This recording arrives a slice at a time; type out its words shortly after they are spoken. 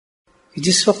کہ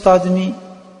جس وقت آدمی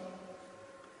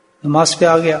نماز پہ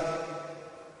آ گیا،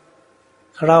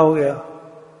 کھڑا ہو گیا،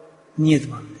 نیت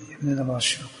مان لی، ہم نے نماز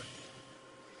شروع کر دی،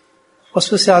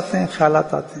 اس میں سے آتے ہیں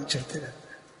خیالات، آتے ہیں، چلتے رہتے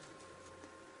ہیں۔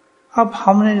 اب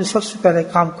ہم نے جو سب سے پہلے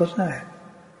کام کرنا ہے،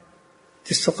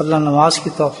 جس وقت اللہ نماز کی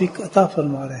توفیق عطا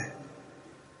فرما رہے ہیں،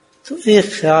 تو ایک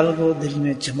خیال کو دل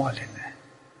میں جما لینا ہے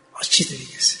اچھی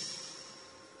طریقے سے،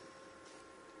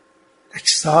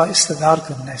 استدار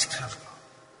کرنا ہے اس خیال کو۔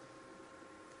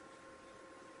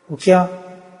 وہ کیا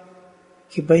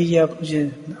کہ بھائی اب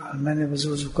میں نے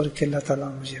وضو کر کے اللہ تعالیٰ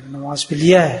مجھے نماز پہ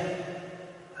لیا ہے،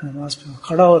 نماز پہ میں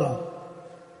کھڑا ہو رہا ہوں،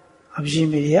 اب یہ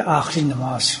میری آخری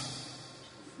نماز،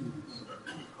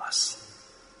 بس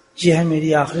یہ ہے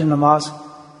میری آخری نماز،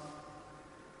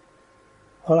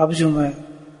 اور اب جو میں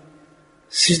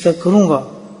سجدہ کروں گا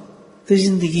تو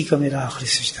زندگی کا میرا آخری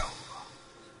سجدہ ہوگا۔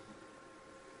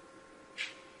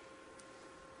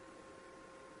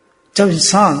 جب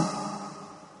انسان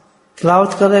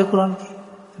تلاوت کر رہا ہے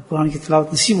قرآن کی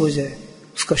تلاوت نصیب ہو جائے،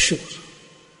 اس کا شکر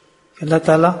کہ اللہ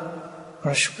تعالیٰ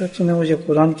بڑا شکر ہے تو نے مجھے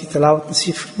قرآن کی تلاوت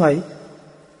نصیب فرمائی،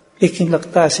 لیکن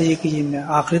لگتا ایسے ہی کہ یہ میں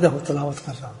آخری دفعہ تلاوت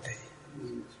کر رہا ہوں۔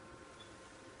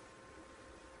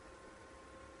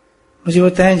 مجھے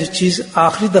بتائیں جو چیز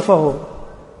آخری دفعہ ہو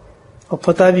اور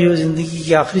پتہ بھی ہو زندگی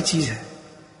کی آخری چیز ہے،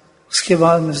 اس کے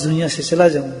بعد میں اس دنیا سے چلا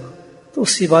جاؤں گا، تو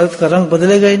اس عبادت کا رنگ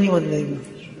بدلے گا ہی نہیں بدلے گا،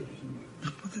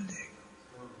 بدل جائے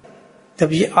گا۔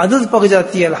 جب یہ عادت پک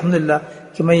جاتی ہے الحمدللہ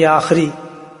کہ میں یہ آخری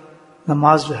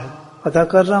نماز جو ہے ادا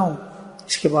کر رہا ہوں،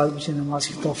 اس کے بعد مجھے نماز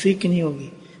کی توفیق نہیں ہوگی،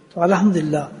 تو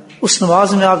الحمدللہ اس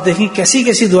نماز میں آپ دیکھیں کیسی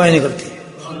کیسی دعائیں نکلتی ہیں،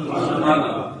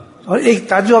 اور ایک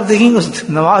تعجب آپ دیکھیں گے اس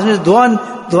نماز میں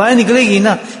دعائیں نکلے گی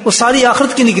نا، وہ ساری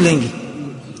آخرت کی نکلیں گی،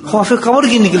 خوف قبر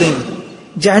کی نکلیں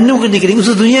گی، جہنم کی نکلیں گی،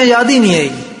 اسے دنیا یاد ہی نہیں آئے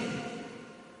گی۔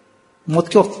 موت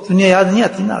کے وقت دنیا یاد نہیں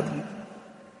آتی نا آدمی،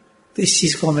 تو اس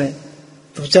چیز کو ہمیں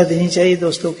توجہ دینی چاہیے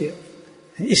دوستوں کے،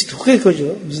 اس دھوکے کو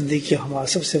جو زندگی کا ہمارا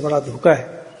سب سے بڑا دھوکہ ہے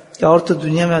کہ اور تو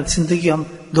دنیا میں زندگی ہم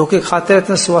دھوکے کھاتے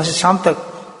رہتے ہیں صبح سے شام تک،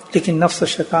 لیکن نفس و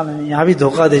شیطان ہمیں یہاں بھی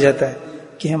دھوکہ دے جاتا ہے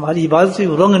کہ ہماری عبادت بھی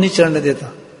رنگ نہیں چڑھنے دیتا،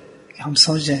 کہ ہم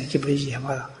سمجھ جائیں کہ بھئی یہ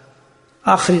ہمارا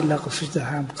آخری اللہ کو سجدہ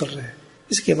ہے ہم کر رہے ہیں،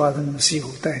 اس کے بعد ہمیں نصیب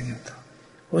ہوتا ہے نہیں ہوتا۔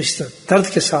 وہ اس طرح درد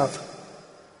کے ساتھ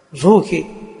رو کے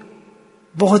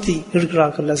بہت ہی گڑ گڑا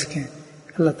کر لفظ کہیں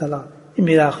اللہ تعالیٰ یہ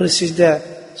میرا آخری سجدہ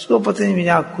ہے، اس کو پتہ نہیں میری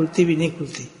آنکھ کھلتی بھی نہیں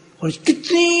کھلتی، اور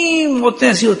کتنی موتیں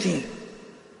ایسی ہوتی ہیں۔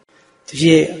 تو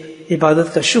یہ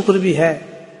عبادت کا شکر بھی ہے،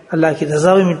 اللہ کی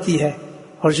رضا بھی ملتی ہے،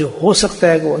 اور جو ہو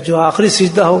سکتا ہے وہ جو آخری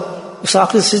سجدہ ہو، اس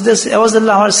آخری سجدے سے عوض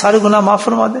اللہ ہمارے سارے گناہ معاف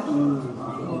فرما دے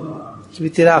کہ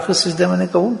تیرا آخری سجدہ میں نے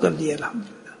قبول کر لیا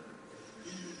الحمدللہ۔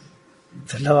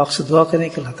 تو اللہ آپ سے دعا کریں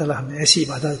کہ اللہ تعالیٰ ہمیں ایسی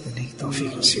عبادت کرنے کی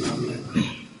توفیق نصیب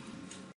فرمائے۔